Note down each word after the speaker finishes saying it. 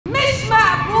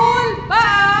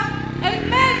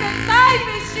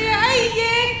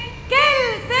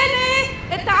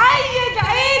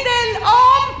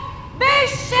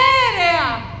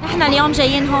اليوم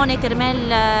جايين هون كرمال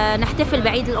نحتفل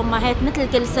بعيد الأمهات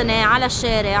مثل كل سنة على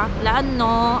الشارع،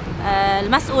 لأنه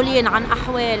المسؤولين عن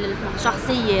أحوال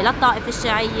الشخصية للطائفة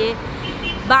الشيعية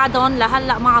بعدهم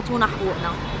لهلأ ما عطونا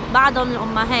حقوقنا. بعضهم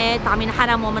الأمهات عم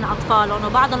ينحرموا من أطفالهم،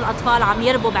 وبعضهم الأطفال عم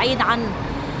يربوا بعيد عن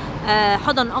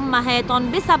حضن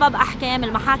أمهاتهم بسبب أحكام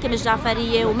المحاكم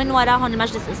الجعفرية ومن وراهم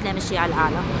المجلس الإسلامي الشيعي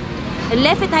الأعلى.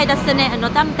 اللافت هيدا السنة إنه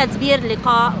تم تدبير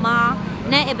لقاء مع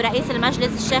نائب رئيس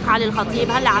المجلس الشيخ علي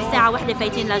الخطيب هلا على الساعة 1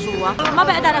 فايتين لجوا. ما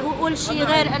بقدر أقول شيء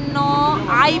غير إنه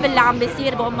عيب اللي عم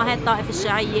بيصير بأمهات الطائفة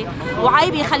الشيعية،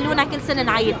 وعيب يخلونا كل سنة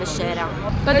نعيد بالشارع.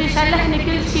 بده يشلحني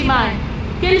كل شيء معي،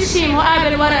 كل شيء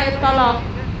مقابل ورقة طلاق،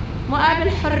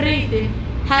 مقابل حريتي،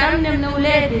 حرمني من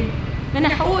أولادي، من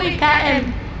حقوقي كأم.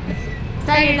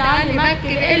 سيد علي مكي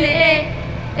بيقول لي إيه؟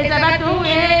 إذا بده هو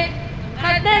هيك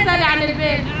تنازلي عن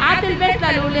البيت، عاد البيت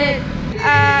للأولاد.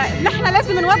 نحن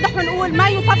لازم نوضح ونقول ما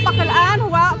يطبق الآن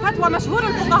هو فتوى مشهور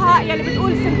الفقهاء يلي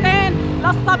بتقول 2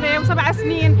 للصبي و7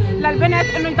 سنين للبنت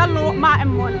إنه يضلوا مع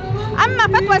أمهم.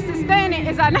 أما فتوى السيستاني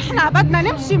إذا نحن بدنا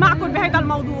نمشي معكم بهذا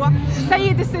الموضوع،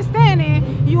 السيد السيستاني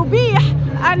يبيح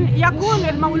أن يكون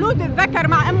المولود الذكر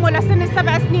مع أمه لسن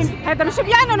 7 سنين. هذا مش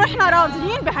بيعني إنه نحن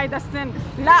راضيين بهذا السن،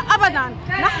 لا أبداً.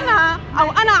 نحن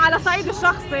أو أنا على صعيد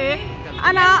الشخصي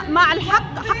أنا مع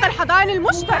حق الحضانة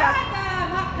المشترك.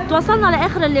 توصلنا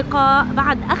لآخر اللقاء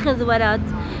بعد أخذ ورد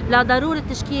لضرورة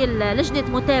تشكيل لجنة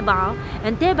متابعة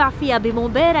نتابع فيها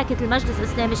بمباركة المجلس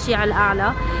الإسلامي الشيعي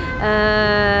الأعلى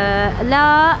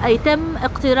لا يتم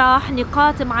اقتراح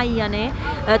نقاط معينة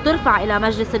ترفع إلى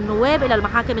مجلس النواب إلى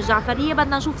المحاكم الجعفرية.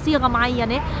 بدنا نشوف صيغة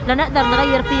معينة لنقدر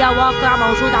نغير فيها واقع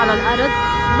موجود على الأرض،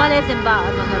 وما لازم بقى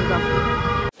أنه نرضى فيه.